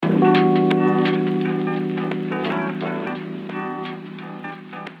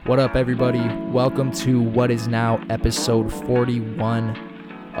What up, everybody? Welcome to what is now episode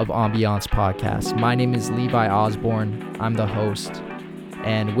 41 of Ambiance Podcast. My name is Levi Osborne. I'm the host.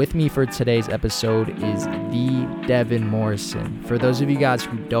 And with me for today's episode is the Devin Morrison. For those of you guys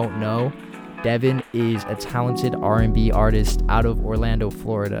who don't know, Devin is a talented R&B artist out of Orlando,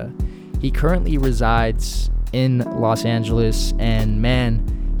 Florida. He currently resides in Los Angeles, and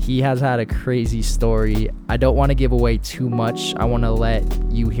man, he has had a crazy story. I don't want to give away too much. I want to let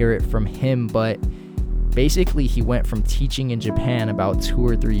you hear it from him, but basically he went from teaching in Japan about 2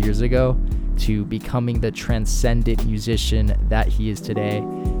 or 3 years ago to becoming the transcendent musician that he is today.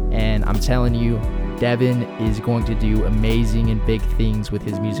 And I'm telling you, Devin is going to do amazing and big things with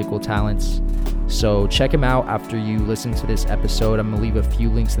his musical talents. So check him out after you listen to this episode. I'm going to leave a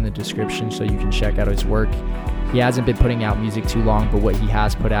few links in the description so you can check out his work. He hasn't been putting out music too long, but what he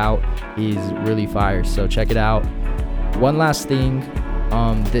has put out is really fire. So check it out. One last thing,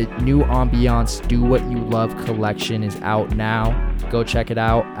 the new Ambiance Do What You Love collection is out now. Go check it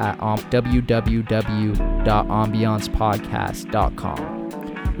out at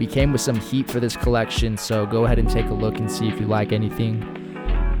www.ambiancepodcast.com. We came with some heat for this collection, so go ahead and take a look and see if you like anything.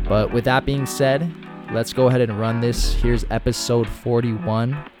 But with that being said, let's go ahead and run this. Here's episode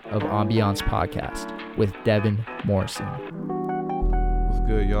 41 of Ambiance Podcast with Devin Morrison. What's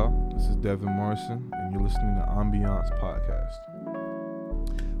good, y'all? This is Devin Morrison, and you're listening to Ambiance Podcast.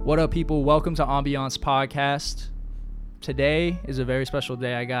 What up, people? Welcome to Ambiance Podcast. Today is a very special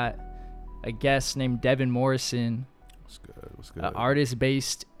day. I got a guest named Devin Morrison. What's good? What's good? An artist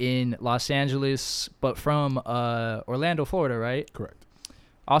based in Los Angeles, but from Orlando, Florida, right? Correct.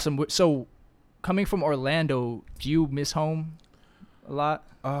 Awesome. So, coming from Orlando, do you miss home a lot?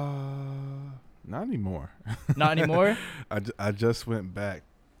 Not anymore. Not anymore? I just went back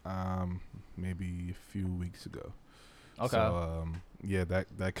maybe a few weeks ago. Okay. So, yeah,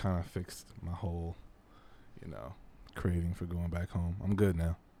 that kind of fixed my whole, craving for going back home. I'm good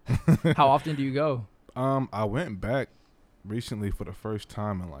now. How often do you go? I went back recently for the first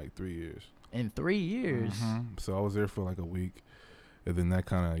time in like 3 years. In 3 years? Mm-hmm. So I was there for like a week, and then that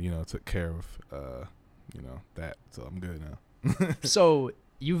kind of, took care of, that. So I'm good now. So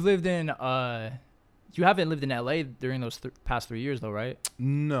you've lived in you haven't lived in LA during those past 3 years though, right?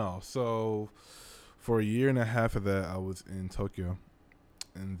 No. So for a year and a half of that, I was in Tokyo,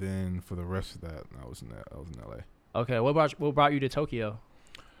 and then for the rest of that, I was in LA. Okay. What brought you to Tokyo?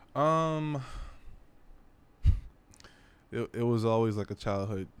 It was always like a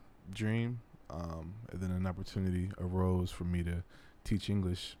childhood dream, and then an opportunity arose for me to teach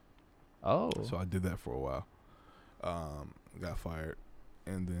English. Oh. So I did that for a while. Got fired,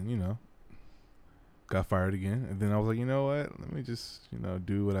 and then got fired again, and then I was like, you know what? Let me just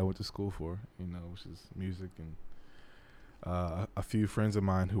do what I went to school for, which is music. And a few friends of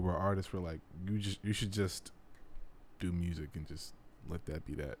mine who were artists were like, you should just do music and just let that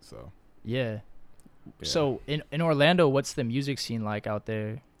be that. So yeah. So in Orlando, what's the music scene like out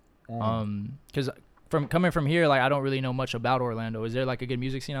there? Because coming from here, like I don't really know much about Orlando. Is there like a good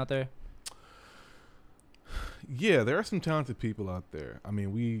music scene out there? Yeah, there are some talented people out there. I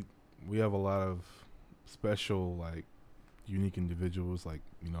mean, we have a lot of special, like, unique individuals, like,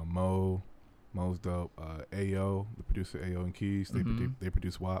 Mo's dope. Ayo, the producer Ayo and Keys, they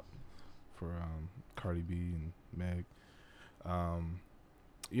produce WAP for Cardi B and Meg.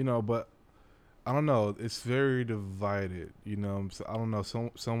 But I don't know. It's very divided. So I don't know.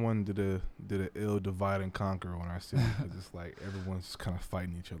 Someone did a ill divide and conquer on our city. Cause it's like everyone's kind of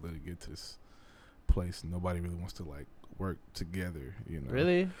fighting each other to get to this place, and nobody really wants to like work together.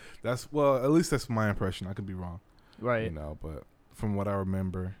 Really? At least that's my impression. I could be wrong. Right. But from what I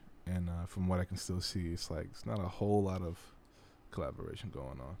remember and from what I can still see, it's like it's not a whole lot of collaboration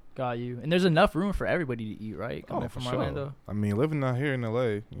going on. Got you. And there's enough room for everybody to eat, right? Coming from sure. Orlando. I mean, living out here in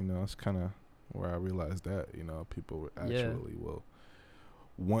LA, it's kind of where I realized that, people actually will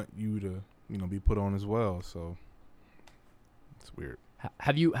want you to, be put on as well. So it's weird.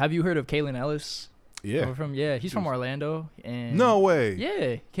 Have you heard of Kalen Ellis? Yeah. He's from Orlando. And no way.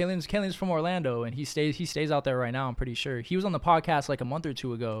 Yeah. Kalen's from Orlando, and he stays out there right now, I'm pretty sure. He was on the podcast like a month or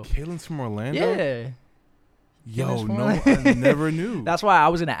two ago. Kalen's from Orlando? Yeah. Yo, no, I never knew. That's why I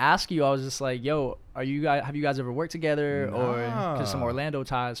was gonna ask you. I was just like, "Yo, have you guys ever worked together, or because some Orlando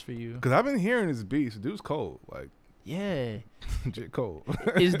ties for you?" Because I've been hearing his beats. Dude's cold, like yeah, J. Cole.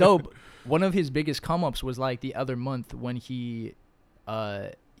 It's dope. One of his biggest come ups was like the other month when he's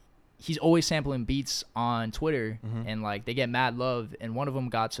always sampling beats on Twitter, and like they get mad love, and one of them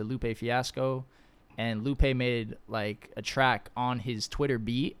got to Lupe Fiasco, and Lupe made like a track on his Twitter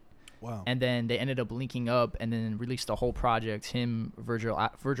beat. Wow. And then they ended up linking up and then released the whole project. Him, Virgil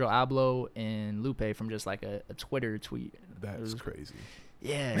Abloh, and Lupe from just like a Twitter tweet. That's crazy.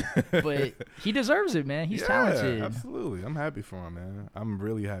 Yeah, but he deserves it, man. He's talented. Absolutely. I'm happy for him, man. I'm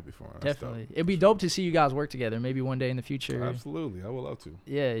really happy for him. Definitely. It'd be dope to see you guys work together. Maybe one day in the future. Absolutely. I would love to.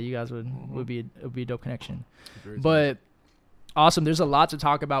 Yeah, you guys would be a dope connection. Very but awesome. There's a lot to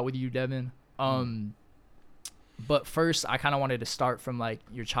talk about with you, Devin. But first, I kind of wanted to start from like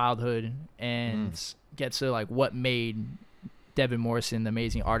your childhood and get to like what made Devin Morrison the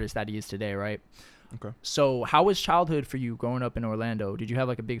amazing artist that he is today, right? Okay. So, how was childhood for you growing up in Orlando? Did you have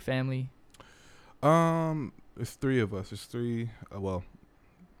like a big family? There's three of us. There's three. Well,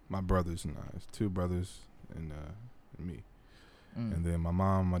 my brothers and I. There's two brothers and me, and then my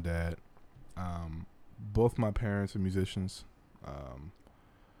mom, my dad. Both my parents are musicians.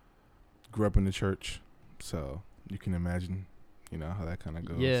 Grew up in the church, so you can imagine, you know how that kind of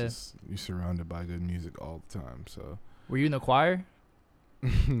goes. Yeah. You're surrounded by good music all the time. So. Were you in the choir?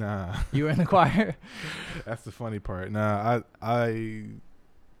 Nah. You were in the choir? That's the funny part. Nah, I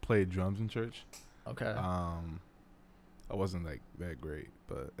played drums in church. Okay. I wasn't like that great,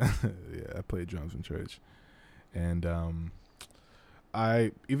 but yeah, I played drums in church. And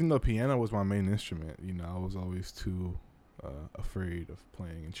even though piano was my main instrument, you know, I was always too afraid of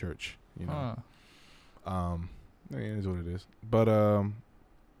playing in church, you know. I mean, it is what it is. But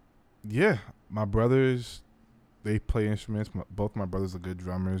yeah, my brothers, they play instruments. Both my brothers are good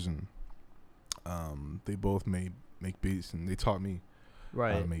drummers, and they both make beats, and they taught me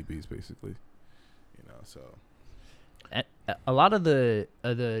how to make beats, basically. You know, so a lot of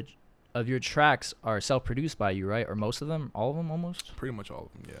of your tracks are self-produced by you, right? Or most of them, all of them, almost. Pretty much all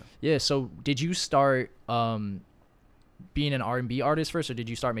of them, yeah. Yeah. So, did you start being an R&B artist first, or did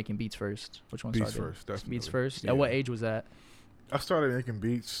you start making beats first? Which one Beats started? first, definitely. Beats first. Yeah. At what age was that? I started making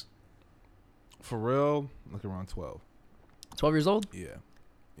beats for real, like around 12. 12 years old? Yeah.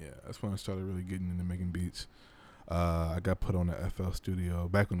 That's when I started really getting into making beats. I got put on the FL Studio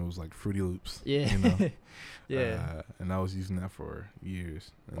back when it was like Fruity Loops. Yeah. You know? Yeah. And I was using that for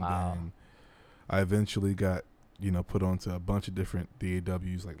years. And Wow. then I eventually got, you know, put onto a bunch of different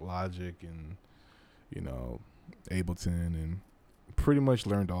DAWs like Logic and, you know, Ableton, and pretty much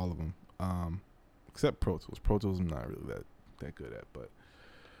learned all of them, except Pro Tools. Pro Tools I'm not really that good at, but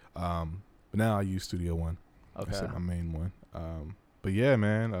now I use Studio One. Okay. That's like my main one. But yeah,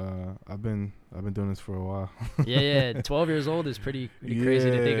 man, I've been doing this for a while. yeah. 12 years old is pretty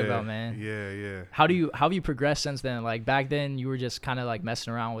crazy to think about, man. Yeah. How have you progressed since then? Like back then, you were just kind of like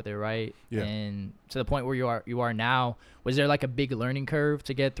messing around with it, right? Yeah. And to the point where you are now, was there like a big learning curve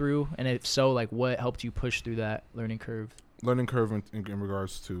to get through? And if so, like what helped you push through that learning curve? Learning curve in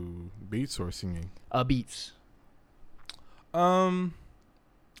regards to beats or singing? Beats. I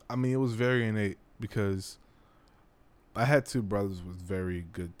mean, it was very innate because I had two brothers with very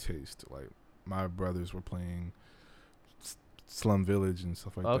good taste. Like my brothers were playing Slum Village and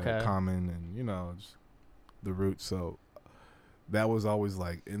stuff like that, Common, and you know, just the Roots. So that was always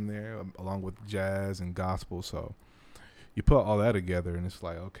like in there, along with jazz and gospel. So you put all that together, and it's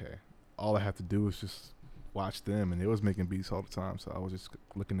like, okay, all I have to do is just watch them, and they was making beats all the time. So I was just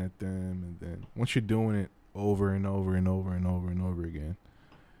looking at them, and then once you're doing it over and over and over and over and over again,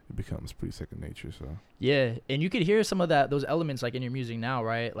 it becomes pretty second nature. So yeah, and you could hear some of those elements like in your music now,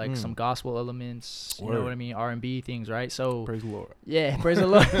 right? Like some gospel elements, you know what I mean, R&B things, right? So praise the Lord. Yeah, praise the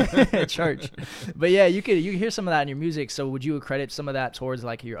Lord, church. But yeah, you could hear some of that in your music. So would you accredit some of that towards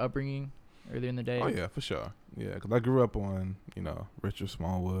like your upbringing earlier in the day? Oh yeah, for sure. Yeah, because I grew up on, you know, Richard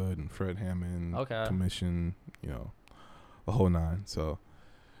Smallwood and Fred Hammond, Commission, you know, the whole nine. So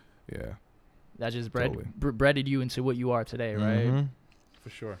yeah, that just breaded you into what you are today, right? Mm-hmm. For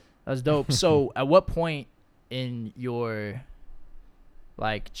sure. That's dope. So at what point in your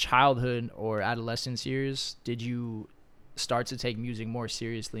like childhood or adolescence years did you start to take music more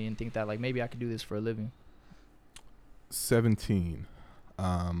seriously and think that like maybe I could do this for a living? 17.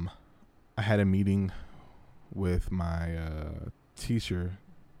 I had a meeting with my teacher.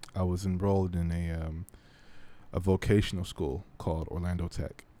 I was enrolled in a vocational school called Orlando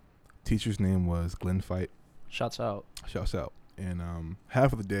Tech. Teacher's name was Glenn Fight. Shouts out. And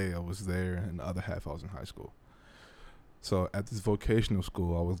half of the day I was there, and the other half I was in high school. So at this vocational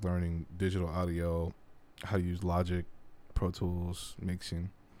school, I was learning digital audio, how to use Logic, Pro Tools, mixing.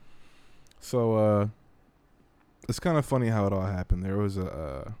 So it's kind of funny how it all happened. There was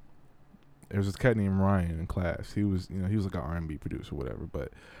a cat named Ryan in class. He was like an R&B producer or whatever,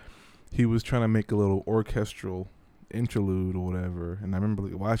 but he was trying to make a little orchestral interlude or whatever. And I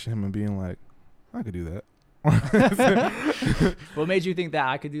remember watching him and being like, I could do that. What made you think that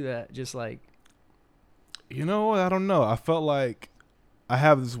I could do that? Just like, You know, I don't know. I felt like I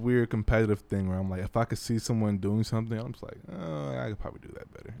have this weird competitive thing where I'm like, if I could see someone doing something, I'm just like, oh, I could probably do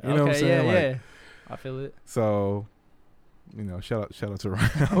that better. You know what I'm saying? Yeah, Like, yeah. I feel it. So, shout out to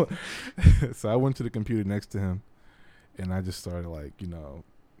Ryan. So I went to the computer next to him, and I just started like,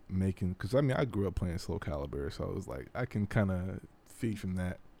 making, because I mean, I grew up playing slow caliber, so I was like, I can kind of feed from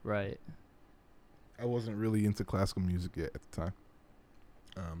that. Right. I wasn't really into classical music yet at the time.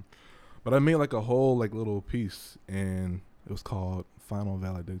 But I made like a whole like little piece, and it was called Final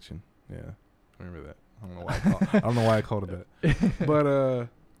Valediction. Yeah, I remember that. I don't know why I called it that. But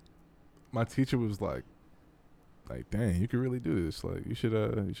my teacher was like, dang, you could really do this. Like, you should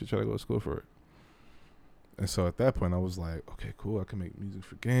try to go to school for it. And so at that point, I was like, okay, cool. I can make music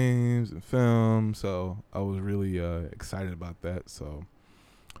for games and film. So I was really excited about that. So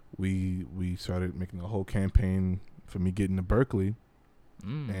we started making a whole campaign for me getting to Berkeley.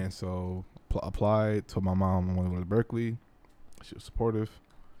 And so applied, told my mom I wanted to go to Berkeley. She was supportive.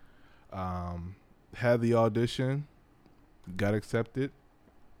 Had the audition, got accepted.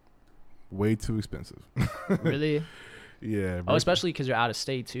 Way too expensive. Really? Yeah. Oh, especially because you're out of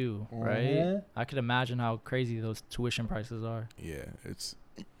state too, right? I could imagine how crazy those tuition prices are. Yeah, it's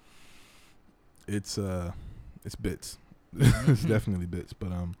bits. It's definitely bits.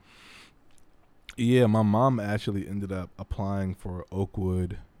 But yeah, my mom actually ended up applying for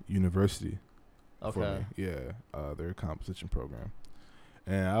Oakwood University for me. Yeah, their composition program.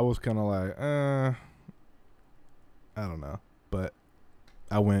 And I was kind of like, I don't know. But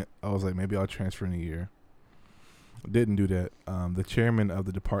I was like, maybe I'll transfer in a year. Didn't do that. The chairman of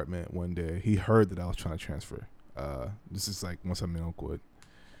the department one day, he heard that I was trying to transfer. This is like once I'm in Oakwood.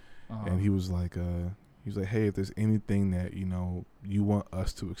 And he was like, hey, if there's anything that, you want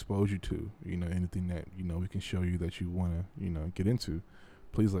us to expose you to, anything that, we can show you that you want to, get into,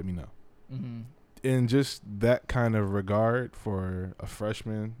 please let me know. Mm-hmm. And just that kind of regard for a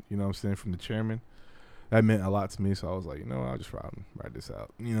freshman, from the chairman, that meant a lot to me. So I was like, I'll just ride this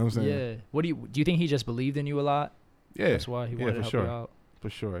out. You know what I'm saying? Yeah. What do you think he just believed in you a lot? Yeah. That's why he wanted to help you out. For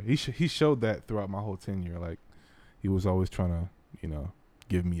sure. He showed that throughout my whole tenure. Like, he was always trying to,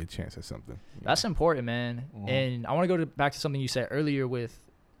 give me a chance at something. That's important, man. Mm-hmm. And I want to go back to something you said earlier with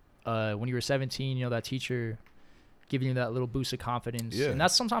when you were 17, that teacher giving you that little boost of confidence. Yeah. And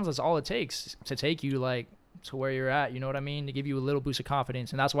that's all it takes to take you like to where you're at, you know what I mean? To give you a little boost of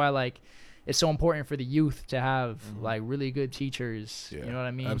confidence. And that's why like it's so important for the youth to have like really good teachers, you know what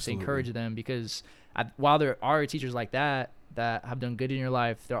I mean? Absolutely. To encourage them, because while there are teachers like that have done good in your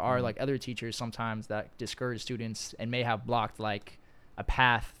life, there are like other teachers sometimes that discourage students and may have blocked like a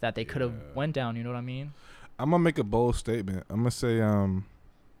path that they could have went down, you know what I mean? I'm gonna make a bold statement. I'm gonna say,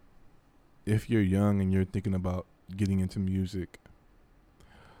 if you're young and you're thinking about getting into music,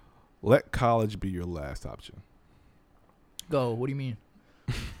 let college be your last option. Go. What do you mean?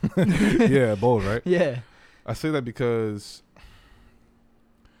 Yeah, bold, right? Yeah. I say that because,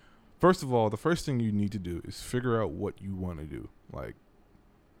 first of all, the first thing you need to do is figure out what you want to do. Like,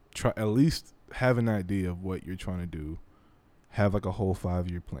 try at least have an idea of what you're trying to do. Have like a whole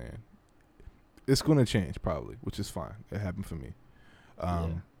 5-year plan. It's going to change probably, which is fine. It happened for me.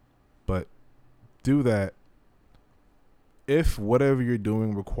 But do that. If whatever you're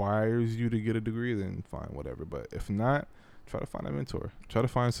doing requires you to get a degree, then fine, whatever. But if not, try to find a mentor. Try to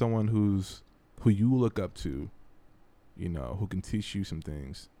find someone who you look up to, who can teach you some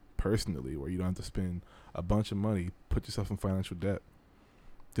things personally, where you don't have to spend a bunch of money, put yourself in financial debt.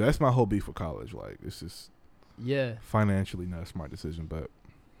 Dude, that's my whole beef with college. Like, it's just financially not a smart decision. But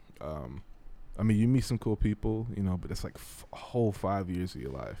I mean, you meet some cool people, but it's like a whole 5 years of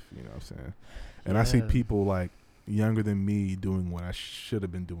your life. You know what I'm saying? And I see people like younger than me doing what I should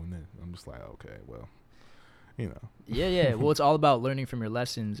have been doing then. I'm just like, okay, well, Yeah. Well, it's all about learning from your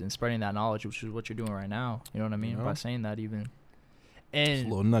lessons and spreading that knowledge, which is what you're doing right now. You know what I mean? By saying that even. And it's a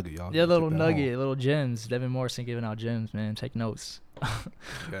little nugget, y'all. Yeah, little nugget, little gems. Devin Morrison giving out gems, man. Take notes.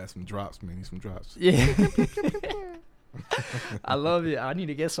 Yeah, some drops, man. Need some drops. Yeah. I love it. I need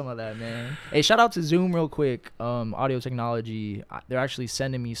to get some of that, man. Hey, shout out to Zoom real quick. Audio technology. They're actually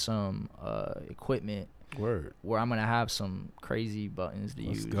sending me some equipment. Word. Where I'm gonna have some crazy buttons to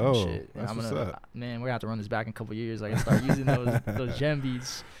use. Go. And shit. That's and what's up. Man, we're gonna have to run this back in a couple of years. I can start using those gem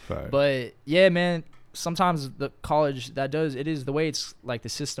beats. Right. But yeah, man. Sometimes the college it is the way it's like the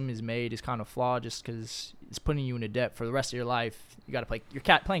system is made is kind of flawed, just because it's putting you into debt for the rest of your life. You gotta play. You're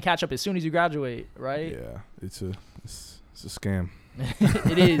playing catch up as soon as you graduate, right? Yeah, it's It's a scam.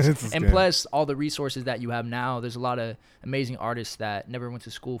 It is. It's a And scam. plus, all the resources that you have now, there's a lot of amazing artists that never went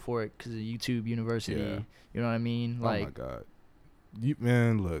to school for it because of YouTube University. Yeah. You know what I mean? Oh my God.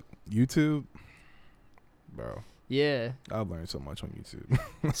 Man, look, YouTube, bro. Yeah. I've learned so much on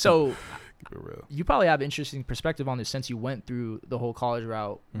YouTube. So Keep it real. you probably have interesting perspective on this since you went through the whole college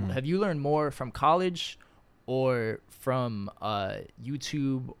route. Mhm. Have you learned more from college or from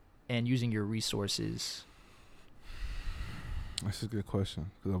YouTube and using your resources? That's a good question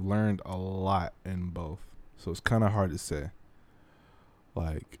because I've learned a lot in both. So it's kind of hard to say.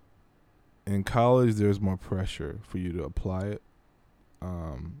 Like, in college, there's more pressure for you to apply it.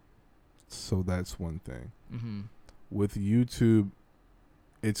 So that's one thing. Mm-hmm. With YouTube,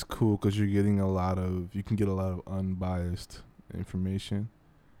 it's cool because you can get a lot of unbiased information.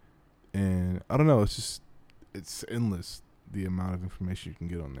 And I don't know, it's endless the amount of information you can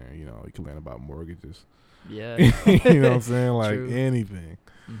get on there. You know, you can learn about mortgages. Yeah. You know what I'm saying? Like True. anything.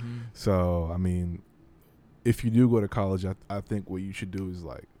 Mm-hmm. So, I mean, if you do go to college, I think what you should do is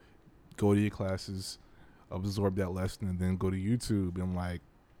like go to your classes, absorb that lesson, and then go to YouTube and like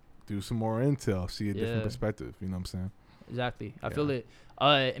do some more intel, see a different Yeah. perspective. You know what I'm saying? Exactly. I Yeah. feel it.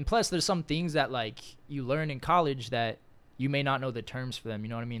 And plus, there's some things that like you learn in college that you may not know the terms for them. You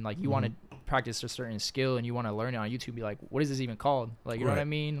know what I mean? Like you want to practice a certain skill and you want to learn it on YouTube. Be like, what is this even called? Like, you know what I Right.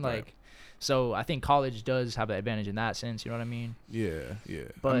 mean? Right. Like, so I think college does have an advantage in that sense. You know what I mean? Yeah, yeah.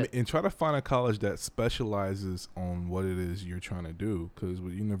 But- and try to find a college that specializes on what it is you're trying to do. Because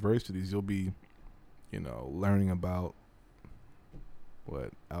with universities, you'll be, learning about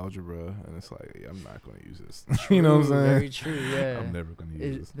algebra, and it's like, yeah, I'm not going to use this. You know what I'm True, saying? Very true. Yeah. I'm never going to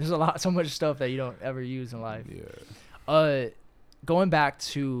use this. There's so much stuff that you don't ever use in life. Yeah. Going back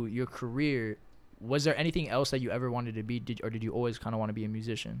to your career, was there anything else that you ever wanted to be, or did you always kind of want to be a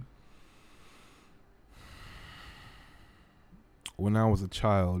musician? When I was a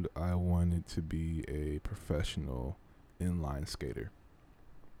child, I wanted to be a professional inline skater.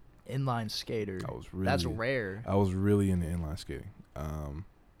 Inline skater. That's rare. I was really into inline skating.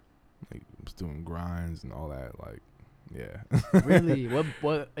 Like I was doing grinds and all that. Like, yeah. Really?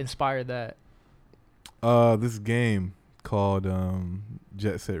 What inspired that? This game called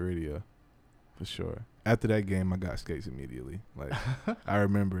Jet Set Radio, for sure. After that game, I got skates immediately. Like, I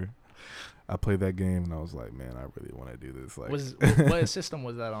remember I played that game and I was like, man, I really want to do this. Like, What system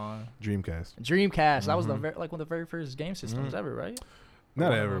was that on? Dreamcast. Dreamcast. That was Mhm. one of the very first game systems Mhm. ever, right?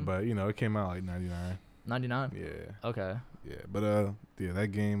 Not ever, but it came out like 99. 99. Yeah. Okay. Yeah, but yeah, that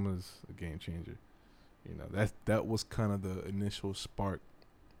game was a game changer. That was kind of the initial spark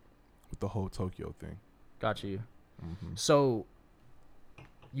with the whole Tokyo thing. Got you. Mm-hmm. So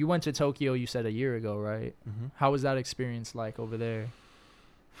you went to Tokyo, you said a year ago, right? Mm-hmm. How was that experience like over there?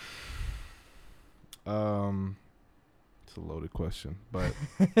 It's a loaded question, but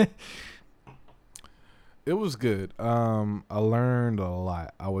it was good. I learned a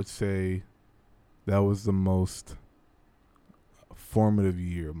lot. I would say that was the most formative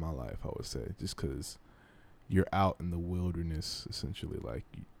year of my life, I would say, just because you're out in the wilderness, essentially. Like,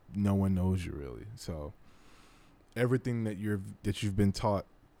 no one knows you really. So everything that you've been taught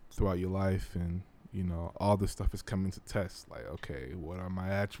throughout your life, and all this stuff is coming to test. Like, okay, what are my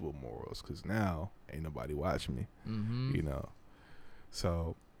actual morals? Because now ain't nobody watching me. Mm-hmm.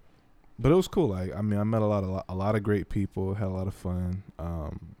 So, but it was cool. Like, I mean, I met a lot of great people, had a lot of fun.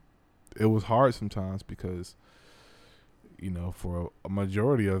 It was hard sometimes because, for a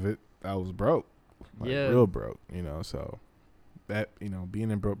majority of it, I was broke, like, Yeah. real broke. So that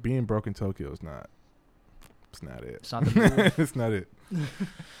being broke in Tokyo is not. It's not it. It's not the move. It's not it.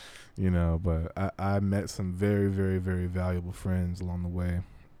 But I met some very, very, very valuable friends along the way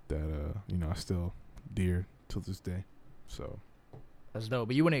that I still dear till this day. So. That's dope.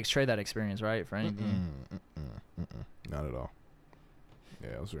 But you wouldn't trade that experience, right, for anything? Not at all.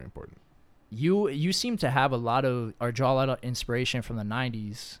 Yeah, it was very important. You seem to have or draw a lot of inspiration from the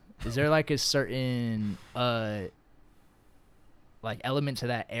 90s. Is there like a certain like element to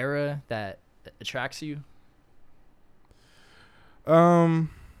that era that attracts you?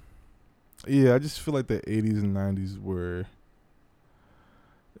 Yeah, I just feel like the 80s and 90s were,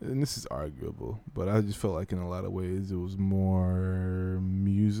 and this is arguable, but I just felt like in a lot of ways it was more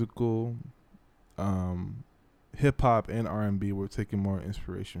musical. Hip hop and R&B were taking more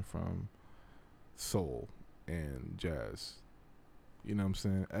inspiration from soul and jazz. You know what I'm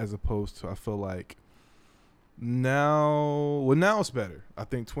saying? As opposed to, I feel like now it's better. I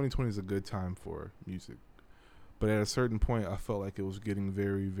think 2020 is a good time for music. But at a certain point, I felt like it was getting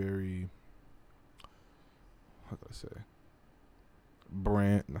very, very, how do I say,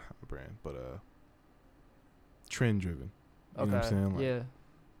 trend driven. You know what I'm saying? Like, yeah.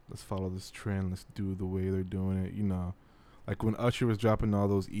 let's follow this trend. Let's do the way they're doing it. You know, like when Usher was dropping all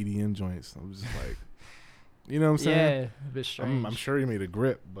those EDM joints, I was just like, you know what I'm saying? Yeah, a bit strange. I'm sure he made a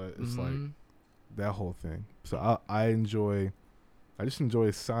grip, but it's like that whole thing. So I just enjoy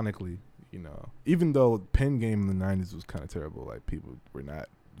it sonically. You know, even though pen game in the '90s was kind of terrible, like people were not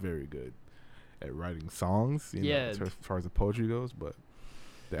very good at writing songs. You know, as far as the poetry goes, but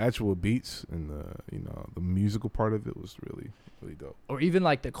the actual beats and the musical part of it was really, really dope. Or even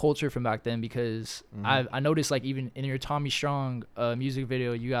like the culture from back then, because I noticed like even in your Tommy Strong music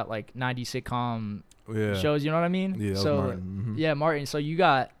video, you got like 90s sitcom shows. You know what I mean? Yeah. So Martin. yeah, Martin. So you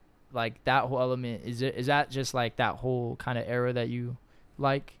got like that whole element. Is that just like that whole kind of era that you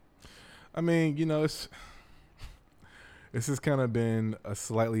like? I mean, you know, this has kind of been a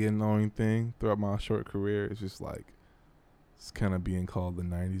slightly annoying thing throughout my short career. It's just like, it's kind of being called the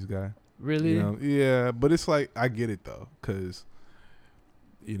 90s guy. Really? You know? Yeah, but it's like, I get it though, because,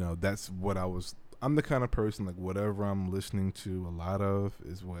 you know, that's what I'm the kind of person, like, whatever I'm listening to a lot of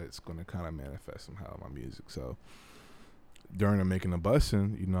is what's going to kind of manifest somehow in my music. So during the Making a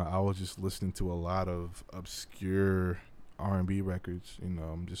Bussin', you know, I was just listening to a lot of obscure R&B records. You know,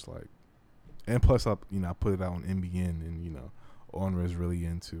 I'm just like, and plus, I put it out on NBN, and, you know, Onra is really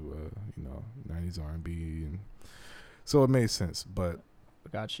into, 90s R&B, and so it made sense. But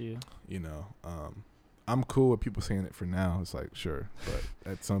got you. You know, I'm cool with people saying it for now. It's like, sure, but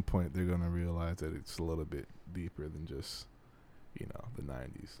at some point they're gonna realize that it's a little bit deeper than just, you know, the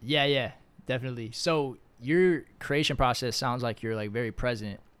 90s. Yeah, definitely. So your creation process sounds like you're like very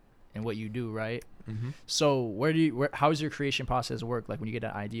present in what you do, right? Mm-hmm. So how does your creation process work? Like when you get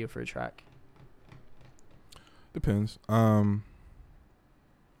an idea for a track? Depends.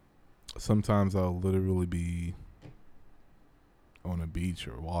 Sometimes I'll literally be on a beach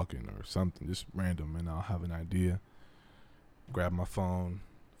or walking or something, just random, and I'll have an idea, grab my phone,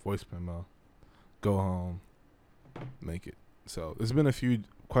 voice memo, go home, make it. So there's been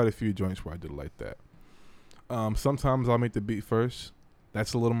quite a few joints where I did it like that. Sometimes I'll make the beat first.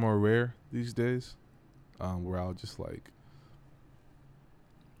 That's a little more rare these days, where I'll just like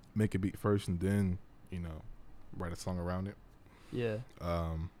make a beat first and then, you know, write a song around it. Yeah.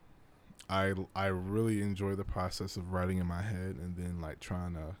 I really enjoy the process of writing in my head and then like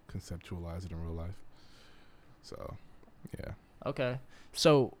trying to conceptualize it in real life. So, yeah. Okay.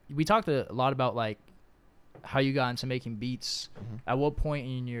 So we talked a lot about like how you got into making beats. Mm-hmm. At what point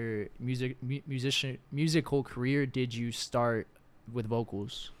in your musical career did you start with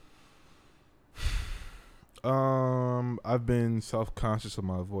vocals? I've been self-conscious of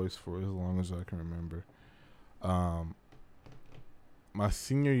my voice for as long as I can remember. My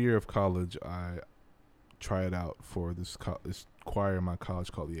senior year of college, I tried out for this choir in my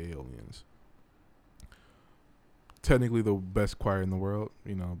college called the Aeolians. Technically the best choir in the world,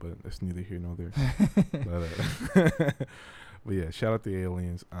 you know, but that's neither here nor there. But yeah, shout out the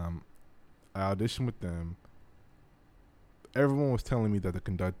Aeolians. I auditioned with them. Everyone was telling me that the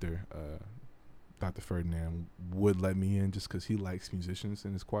conductor, Dr. Ferdinand, would let me in just because he likes musicians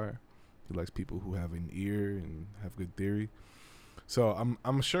in his choir. He likes people who have an ear and have good theory. So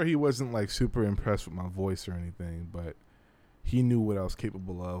I'm sure he wasn't like super impressed with my voice or anything, but he knew what I was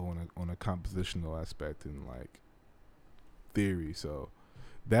capable of on a compositional aspect and like theory. So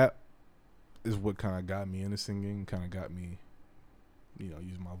that is what kind of got me into singing, kind of got me, you know,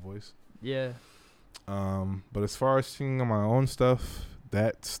 using my voice. Yeah. But as far as singing on my own stuff,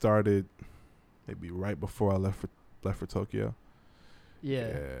 that started maybe right before I left for Tokyo. Yeah.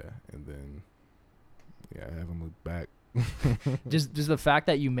 And then I haven't looked back. Does the fact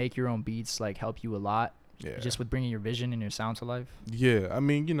that you make your own beats like help you a lot? Yeah. Just with bringing your vision and your sound to life? Yeah. I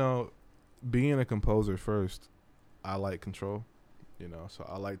mean, you know, being a composer first, I like control, you know, so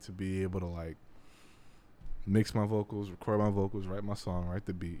I like to be able to like mix my vocals, record my vocals, write my song, write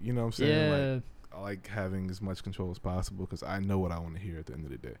the beat. You know what I'm saying? Yeah. Like, I like having as much control as possible because I know what I want to hear at the end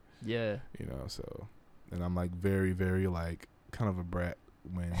of the day. Yeah. You know, so, and I'm like very, very like kind of a brat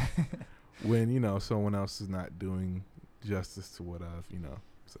when, you know, someone else is not doing justice to what I've, you know,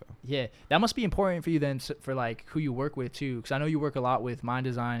 so. Yeah, that must be important for you then for like who you work with too, because I know you work a lot with Mind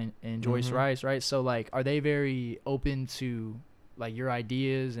Design and Joyce Rice, right? So like, are they very open to like your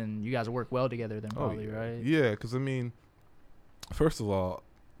ideas and you guys work well together then probably, right? Yeah, because I mean, first of all,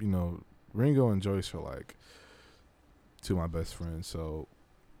 you know, Ringo and Joyce are like two of my best friends, so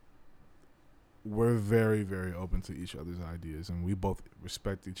we're very, very open to each other's ideas, and we both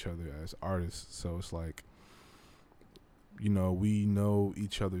respect each other as artists. So it's like, you know, we know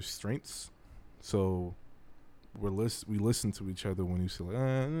each other's strengths, so we listen to each other when you say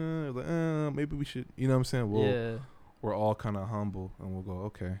like, maybe we should, you know what I'm saying? we're all kind of humble, and we'll go,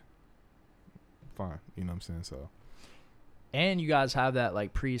 okay, fine. You know what I'm saying? So. And you guys have that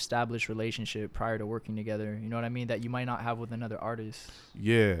like pre-established relationship prior to working together. You know what I mean? That you might not have with another artist.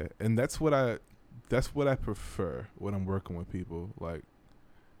 Yeah, and that's what I prefer when I'm working with people. Like,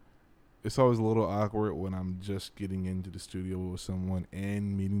 it's always a little awkward when I'm just getting into the studio with someone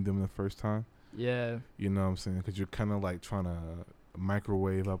and meeting them the first time. Yeah. You know what I'm saying? Because you're kind of like trying to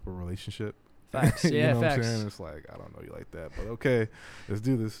microwave up a relationship. Facts. You Yeah, know facts. what I'm saying? It's like, I don't know you like that, but okay, let's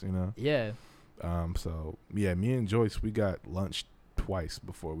do this, you know? Yeah. So, yeah, me and Joyce, we got lunch twice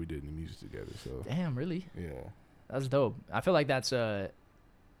before we did the music together. So, Damn, really? yeah. That's dope. I feel like that's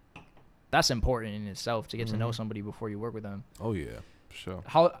important in itself to get to know somebody before you work with them. Oh, yeah, for sure.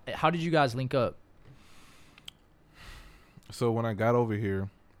 How did you guys link up? So, when I got over here,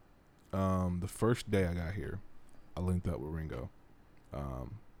 the first day I got here, I linked up with Ringo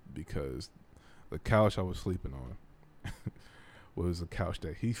because the couch I was sleeping on was a couch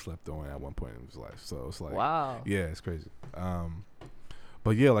that he slept on at one point in his life. So it's like, wow. Yeah, it's crazy.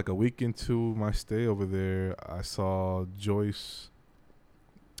 But yeah, like a week into my stay over there, I saw Joyce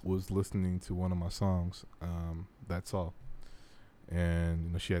was listening to one of my songs, That's All. And,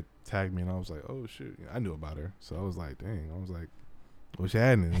 you know, she had tagged me and I was like, oh shit, I knew about her. So I was like, dang, I was like, what's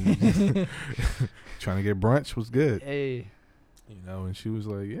happening? Trying to get brunch was good. Hey. You know, and she was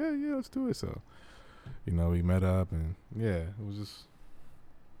like, yeah, let's do it. So, you know, we met up and yeah, it was just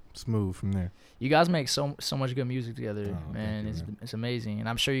smooth from there. You guys make so much good music together, man. You, it's amazing. And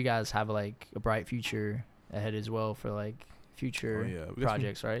I'm sure you guys have like a bright future ahead as well for like future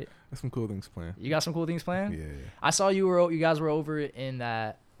projects, right? There's some cool things planned. You got some cool things planned? Yeah. I saw you guys were over in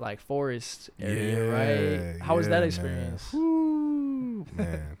that like forest area, right? How was that experience? Man.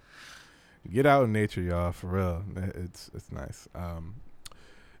 Man. Get out in nature, y'all, for real. It's nice.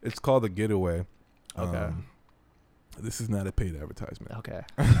 It's called The Getaway. Okay. This is not a paid advertisement. Okay.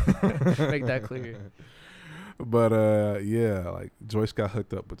 Make that clear. But yeah, like Joyce got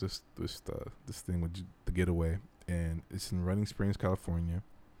hooked up with this thing with The Getaway, and it's in Running Springs, California.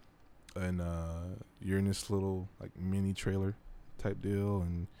 And you're in this little like mini trailer type deal,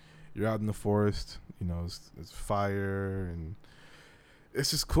 and you're out in the forest. You know, it's fire, and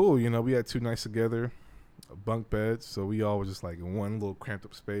it's just cool. You know, we had 2 nights together, bunk beds, so we all were just like in one little cramped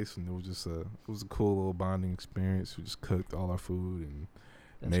up space, and it was a cool little bonding experience. We just cooked all our food and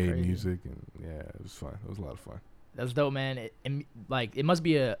made crazy music, and yeah, it was fun. It was a lot of fun. That's dope, man. It must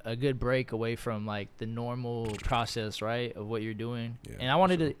be a good break away from like the normal process, right, of what you're doing. Yeah, and I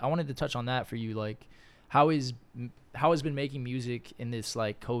wanted to touch on that for you. Like, how has been making music in this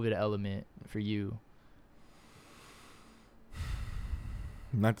like COVID element for you?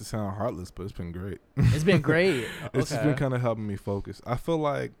 Not to sound heartless, but it's been great. It's been great. It's just been kind of helping me focus. I feel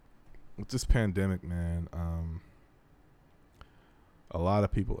like with this pandemic, man, a lot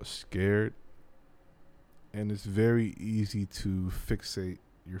of people are scared, and it's very easy to fixate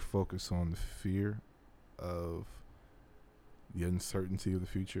your focus on the fear of the uncertainty of the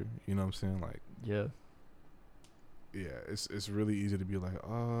future. You know what I'm saying? Like, yeah, it's really easy to be like, oh,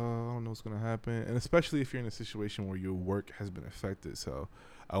 I don't know what's gonna happen, and especially if you're in a situation where your work has been affected. So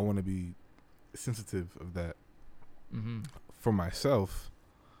I want to be sensitive of that for myself.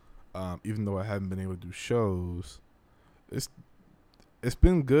 Even though I haven't been able to do shows, it's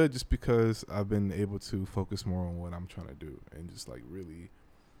been good just because I've been able to focus more on what I'm trying to do and just like really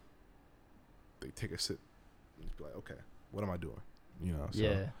take a sip and just be like, okay, what am I doing? You know, so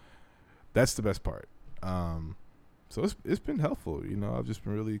yeah, that's the best part. So it's been helpful, you know. I've just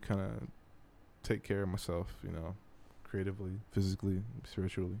been really kind of take care of myself, you know, creatively, physically,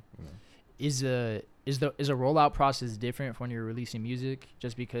 spiritually, you know. Is a rollout process different when you're releasing music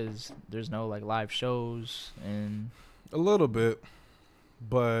just because there's no like live shows? And a little bit,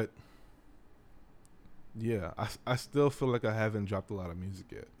 but yeah, I still feel like I haven't dropped a lot of music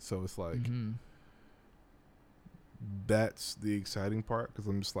yet. So it's like that's the exciting part, because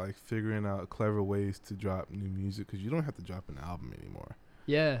I'm just like figuring out clever ways to drop new music, because you don't have to drop an album anymore.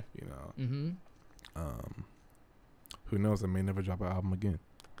 Yeah. You know. Who knows? I may never drop an album again.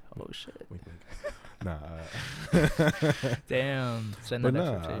 Oh shit. Nah. Damn. But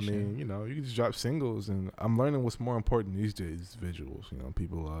I mean, you know, you can just drop singles, and I'm learning what's more important these days: visuals. You know,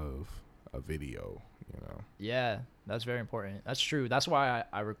 people love a video. You know. Yeah, that's very important. That's true. That's why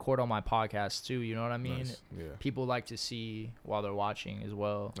I record on my podcast too. You know what I mean? Nice. Yeah. People like to see while they're watching as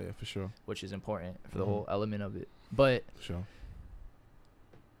well. Yeah, for sure. Which is important for the whole element of it. But for sure.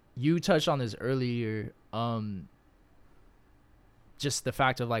 You touched on this earlier. Just the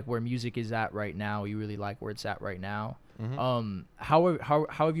fact of like where music is at right now. You really like where it's at right now. How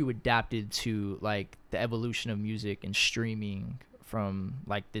have you adapted to like the evolution of music and streaming from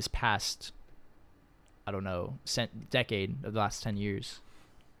like this past, I don't know, decade of the last 10 years?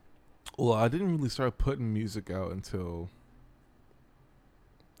 Well, I didn't really start putting music out until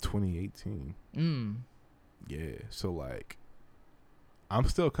 2018. Yeah, so like I'm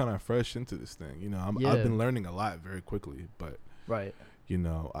still kind of fresh into this thing. You know, I've been learning a lot very quickly, but right. You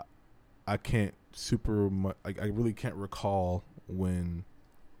know, I can't super much. I really can't recall when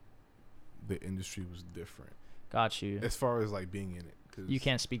the industry was different. Got you. As far as like being in it, 'cause you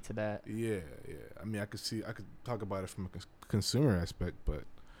can't speak to that. Yeah. I mean, I could talk about it from a consumer aspect, but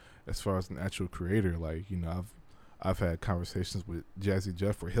as far as an actual creator, like, you know, I've had conversations with Jazzy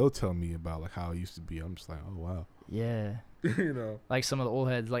Jeff where he'll tell me about like how it used to be. I'm just like, oh wow. Yeah. You know, like some of the old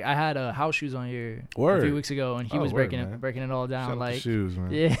heads. Like I had House Shoes on here a few weeks ago, and he was breaking it all down. Shout like out to Shoes,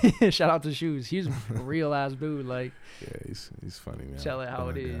 man. Yeah, shout out to Shoes. He's a real ass dude. Like, yeah, he's funny, man. Tell it how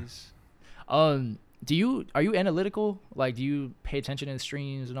it is. Are you analytical? Like, do you pay attention to the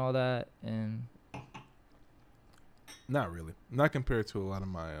streams and all that? And not really. Not compared to a lot of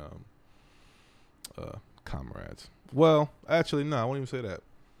my comrades. Well, actually, no, I won't even say that.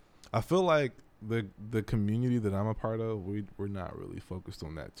 I feel like the community that I'm a part of, we're not really focused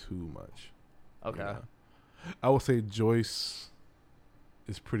on that too much. Okay. You know? I would say Joyce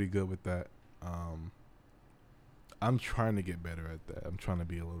is pretty good with that. I'm trying to get better at that. I'm trying to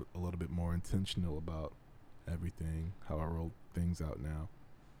be a little bit more intentional about everything, how I roll things out now.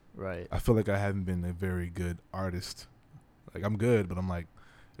 Right. I feel like I haven't been a very good artist. Like, I'm good, but I'm like,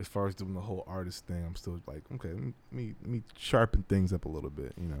 as far as doing the whole artist thing, I'm still like, okay, let me sharpen things up a little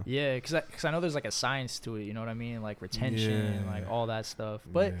bit, you know? Yeah, because I know there's like a science to it, you know what I mean? Like retention and like all that stuff.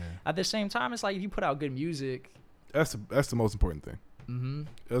 But at the same time, it's like if you put out good music. That's the most important thing. Mm-hmm.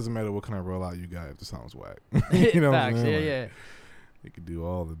 It doesn't matter what kind of rollout you got if the song's whack. You know Facts, what I'm saying? yeah. You could do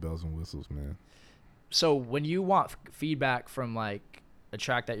all the bells and whistles, man. So when you want feedback from like a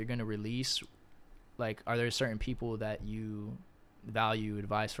track that you're going to release, like are there certain people that you value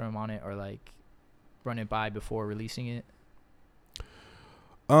advice from on it, or like run it by before releasing it?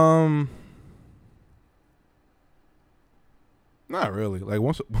 Not really. Like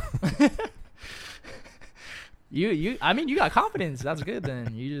once I mean, you got confidence. That's good then.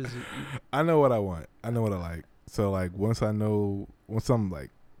 I know what I want. I know what I like. So like once I'm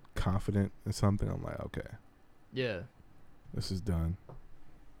like confident in something, I'm like, okay. Yeah. This is done.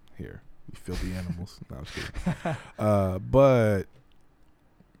 Here. You filthy animals. No, I'm just kidding. But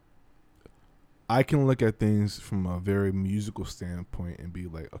I can look at things from a very musical standpoint and be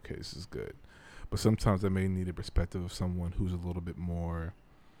like, okay, this is good. But sometimes I may need a perspective of someone who's a little bit more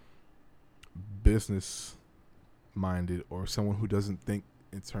business minded, or someone who doesn't think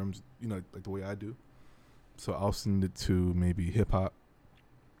in terms, you know, like the way I do. So I'll send it to maybe hip hop.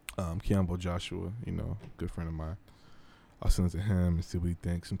 Kiambo Joshua, you know, good friend of mine. I'll send it to him and see what he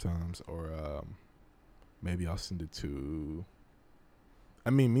thinks sometimes, or maybe I'll send it to. I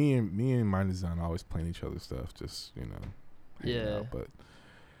mean, me and Mind Design are always playing each other's stuff, just, you know, hanging out.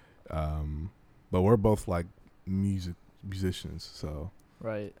 But we're both like musicians, so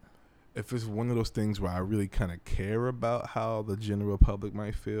right. If it's one of those things where I really kind of care about how the general public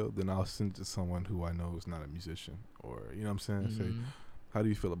might feel, then I'll send it to someone who I know is not a musician, or, you know what I'm saying? Mm-hmm. Say, how do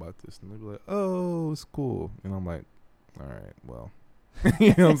you feel about this? And they'll be like, oh, it's cool. And I'm like, all right, well,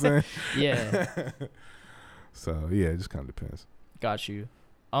 you know what I'm saying? Yeah. So yeah, it just kind of depends. Got you.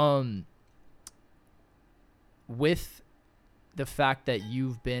 With the fact that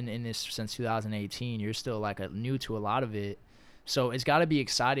you've been in this since 2018, you're still like new to a lot of it. So it's got to be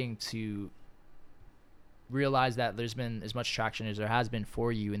exciting to realize that there's been as much traction as there has been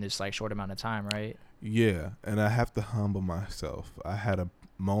for you in this like short amount of time, right? Yeah, and I have to humble myself. I had a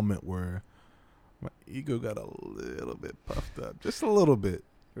moment where my ego got a little bit puffed up, just a little bit.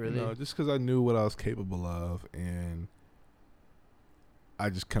 Really? You know, just because I knew what I was capable of, and I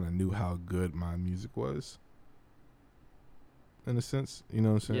just kind of knew how good my music was, in a sense. You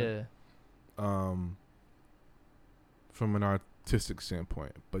know what I'm saying? Yeah. From an artistic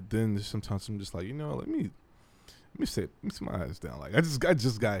standpoint, but then sometimes I'm just like, you know, let me sit my eyes down. Like I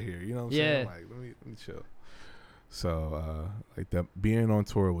just got here. You know what I'm saying? Like let me chill. So like that, being on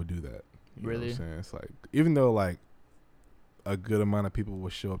tour will do that. You know what I'm saying? It's like, even though like a good amount of people will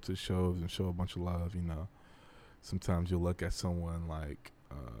show up to shows and show a bunch of love, you know, sometimes you'll look at someone like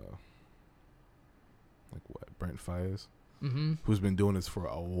what, Brent Faiyaz, who's been doing this for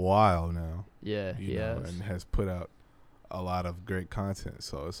a while now. Yeah, you know, and has put out a lot of great content.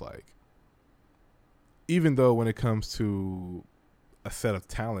 So it's like, even though when it comes to a set of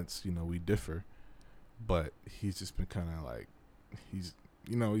talents, you know, we differ, but he's just been kind of like he's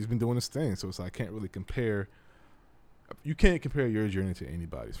been doing his thing. So it's like I can't really compare. You can't compare your journey to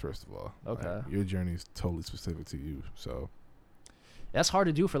anybody's. First of all, Okay. Like, your journey is totally specific to you. So That's hard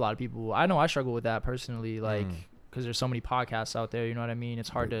to do for a lot of people. I know I struggle with that personally, like, because there's so many podcasts out there. You know what I mean? It's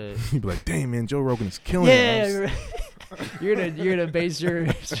hard to. You'd be like, "Dang man, Joe Rogan is killing it." Yeah, you're gonna base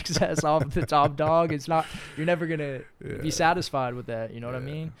your success off the top dog. It's not. You're never gonna be satisfied with that. You know what I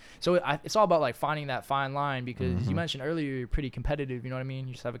mean? So it's all about like finding that fine line, because you mentioned earlier you're pretty competitive. You know what I mean?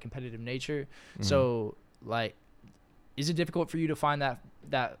 You just have a competitive nature. So like, is it difficult for you to find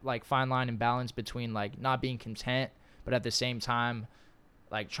that like fine line and balance between like not being content, but at the same time,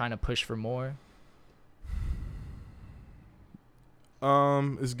 like trying to push for more?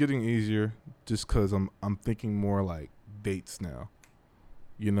 It's getting easier just because I'm thinking more like dates now.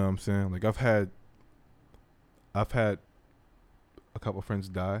 You know what I'm saying? Like I've had a couple friends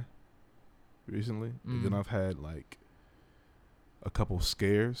die recently, and then I've had like a couple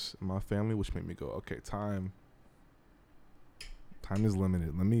scares in my family, which made me go, okay, time is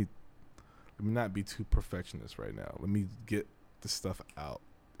limited. Let me not be too perfectionist right now. Let me get the stuff out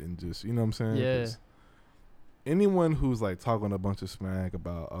and just, you know what I'm saying? Yeah. Anyone who's like talking a bunch of smack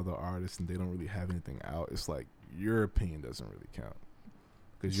about other artists and they don't really have anything out, it's like your opinion doesn't really count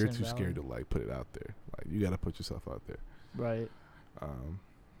because you're too scared to like put it out there. Like you got to put yourself out there. Right.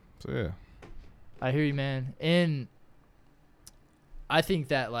 So yeah. I hear you, man. And I think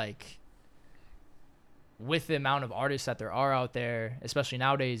that like with the amount of artists that there are out there, especially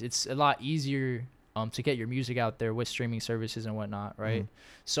nowadays, it's a lot easier to get your music out there with streaming services and whatnot, right?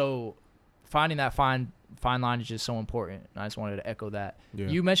 So finding that fine line is just so important. I just wanted to echo that. Yeah.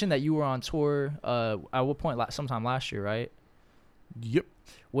 You mentioned that you were on tour at what point? Sometime last year, right? Yep.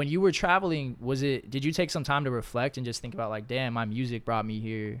 When you were traveling, did you take some time to reflect and just think about like, damn, my music brought me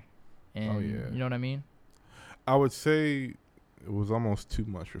here? And you know what I mean? I would say it was almost too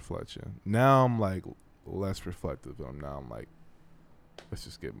much reflection. Now I'm like less reflective. Now I'm like, let's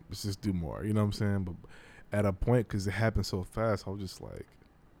just do more. You know what I'm saying? But at a point, because it happened so fast, I was just like,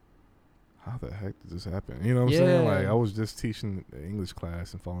 how the heck did this happen? You know what I'm saying? Like I was just teaching an English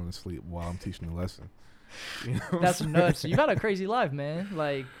class and falling asleep while I'm teaching the lesson. You know That's nuts. You got a crazy life, man.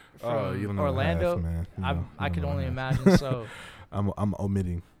 Like from you don't know Orlando, half, man. I could only imagine. So I'm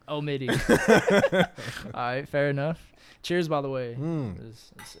omitting. All right, fair enough. Cheers, by the way.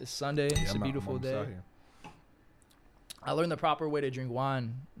 It's Sunday. It's a beautiful day. I learned the proper way to drink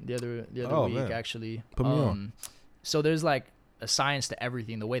wine the other week, man. Actually. Put me on. So there's like a science to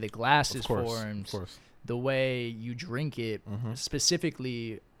everything. The way the glass is formed, of course. The way you drink it,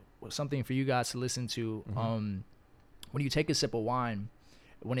 specifically something for you guys to listen to. When you take a sip of wine,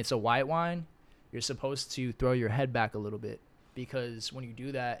 when it's a white wine, you're supposed to throw your head back a little bit, because when you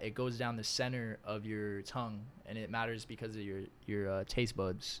do that, it goes down the center of your tongue, and it matters because of your taste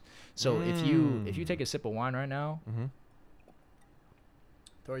buds. So if you take a sip of wine right now,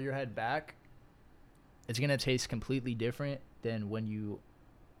 throw your head back, it's gonna taste completely different than when you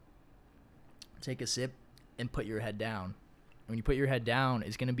take a sip and put your head down. When you put your head down,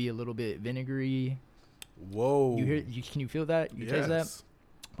 it's gonna be a little bit vinegary. Whoa! Can you feel that? You taste that?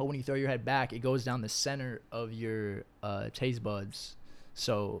 But when you throw your head back, it goes down the center of your taste buds.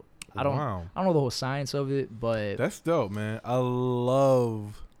 So I don't know the whole science of it, but that's dope, man. I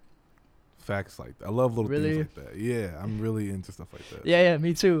love facts like that. I love little things like that. Yeah, I'm really into stuff like that. Yeah,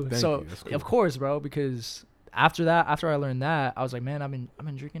 me too. Thank so you. That's cool. Of course, bro, because after I learned that, I was like, man, I've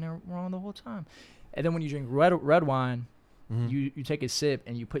been drinking it wrong the whole time. And then when you drink red wine, you take a sip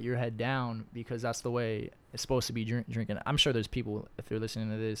and you put your head down, because that's the way it's supposed to be drinking. I'm sure there's people, if they're listening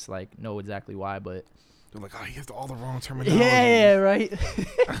to this, like know exactly why, but they're like, oh, you have all the wrong terminology. Yeah, right.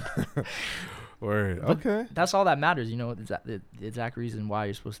 Word. But okay. That's all that matters, you know, the exact reason why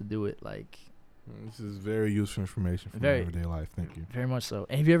you're supposed to do it. Like, this is very useful information for my everyday life. Thank you. Very much so.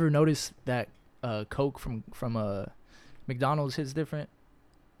 And have you ever noticed that Coke from McDonald's hits different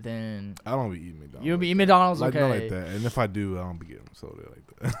than? I don't be eating McDonald's. You don't be eating McDonald's, like, okay? Not like that. And if I do, I don't be getting soda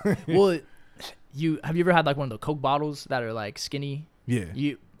like that. Well, have you ever had like one of the Coke bottles that are like skinny? Yeah.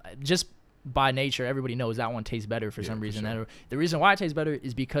 You just by nature, everybody knows that one tastes better for some reason. Sure. The reason why it tastes better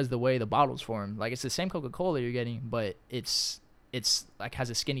is because the way the bottle's formed. Like, it's the same Coca-Cola you're getting, but it's like has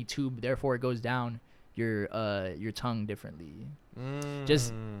a skinny tube, therefore it goes down your tongue differently.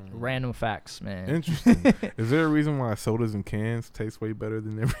 Just random facts, man. Interesting. Is there a reason why sodas in cans taste way better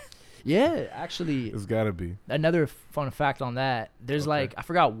than everything? Yeah, actually, it's gotta be. Another fun fact on that, there's like, I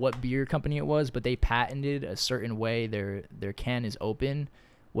forgot what beer company it was, but they patented a certain way their can is open,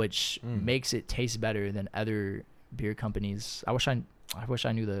 which makes it taste better than other beer companies. I wish I I wish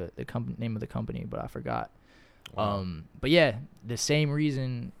I knew the name of the company, but I forgot. Wow. But yeah, the same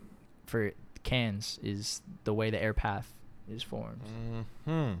reason for cans is the way the air path is formed.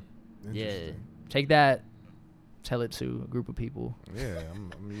 Yeah, take that, tell it to a group of people. Yeah,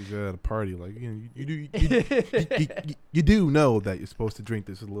 I'm usually at a party. Like, you do know that you're supposed to drink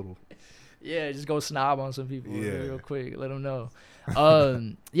this a little. Yeah, just go snob on some people real Yeah. quick. Let them know.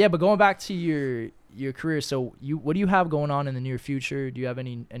 Yeah, but going back to your career, so what do you have going on in the near future? Do you have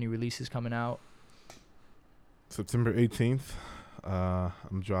any releases coming out? September 18th,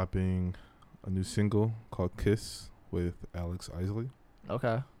 I'm dropping a new single called Kiss with Alex Isley.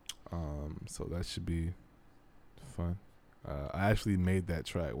 Okay. So that should be fun. I actually made that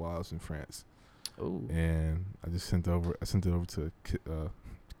track while I was in France. Ooh. And I just sent it over to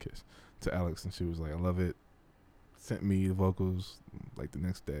Kiss, to Alex, and she was like, I love it. Sent me the vocals like the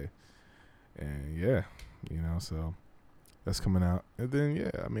next day. And yeah, so that's coming out. And then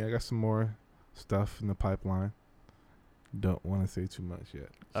yeah, I mean, I got some more stuff in the pipeline. Don't want to say too much yet.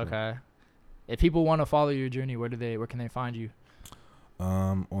 So. Okay. If people want to follow your journey, where can they find you?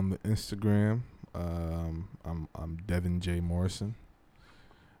 On the Instagram, I'm Devin J Morrison.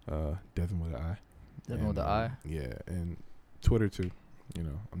 Devin with an I. Devin with the I. Yeah, and Twitter too.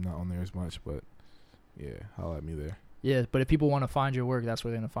 I'm not on there as much, but yeah, holla at me there. Yeah, but if people want to find your work, that's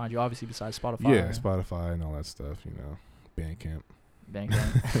where they're gonna find you. Obviously, besides Spotify. Yeah, Spotify and all that stuff. Bandcamp.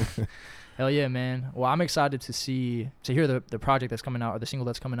 Bandcamp. Hell yeah, man. Well, I'm excited to hear the project that's coming out, or the single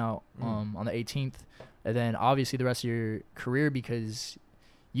that's coming out on the 18th, and then obviously the rest of your career, because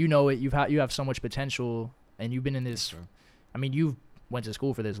you have so much potential, and you've been in this. Okay. I mean, you went to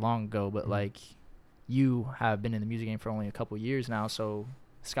school for this long ago, but like you have been in the music game for only a couple years now, so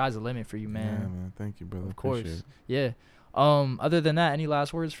sky's the limit for you, man. Yeah, man. Thank you, brother. Of course. Appreciate it. Yeah. Other than that, any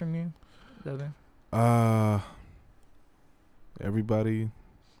last words from you, Devin? Everybody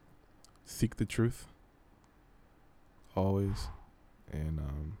seek the truth always, and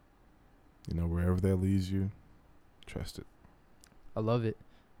wherever that leads you, trust it. I love it.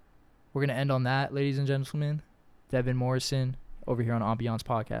 We're gonna end on that, ladies and gentlemen. Devin Morrison over here on Ambiance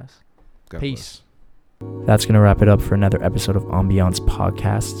Podcast. God Peace. bless. That's going to wrap it up for another episode of Ambiance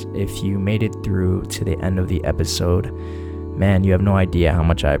Podcast. If you made it through to the end of the episode, man, you have no idea how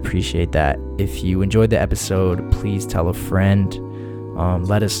much I appreciate that. If you enjoyed the episode, please tell a friend.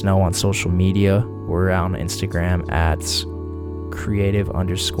 Let us know on social media. We're on Instagram at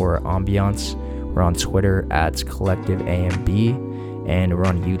creative_ambiance. We're on Twitter at collectiveamb. And we're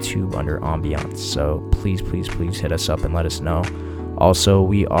on YouTube under Ambiance. So please, please, please hit us up and let us know. Also,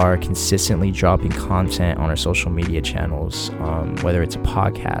 we are consistently dropping content on our social media channels, whether it's a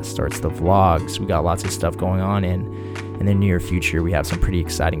podcast or it's the vlogs. We got lots of stuff going on, and in the near future, we have some pretty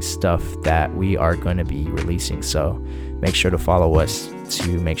exciting stuff that we are going to be releasing. So make sure to follow us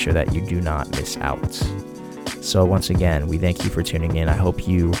to make sure that you do not miss out. So once again, we thank you for tuning in. I hope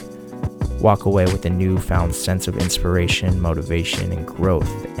you walk away with a newfound sense of inspiration, motivation, and growth,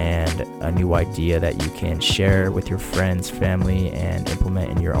 and a new idea that you can share with your friends, family, and implement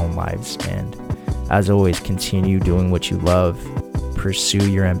in your own lives. And as always, continue doing what you love,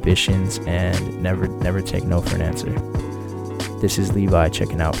 pursue your ambitions, and never take no for an answer. This is Levi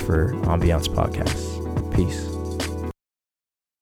checking out for Ambiance Podcast. Peace.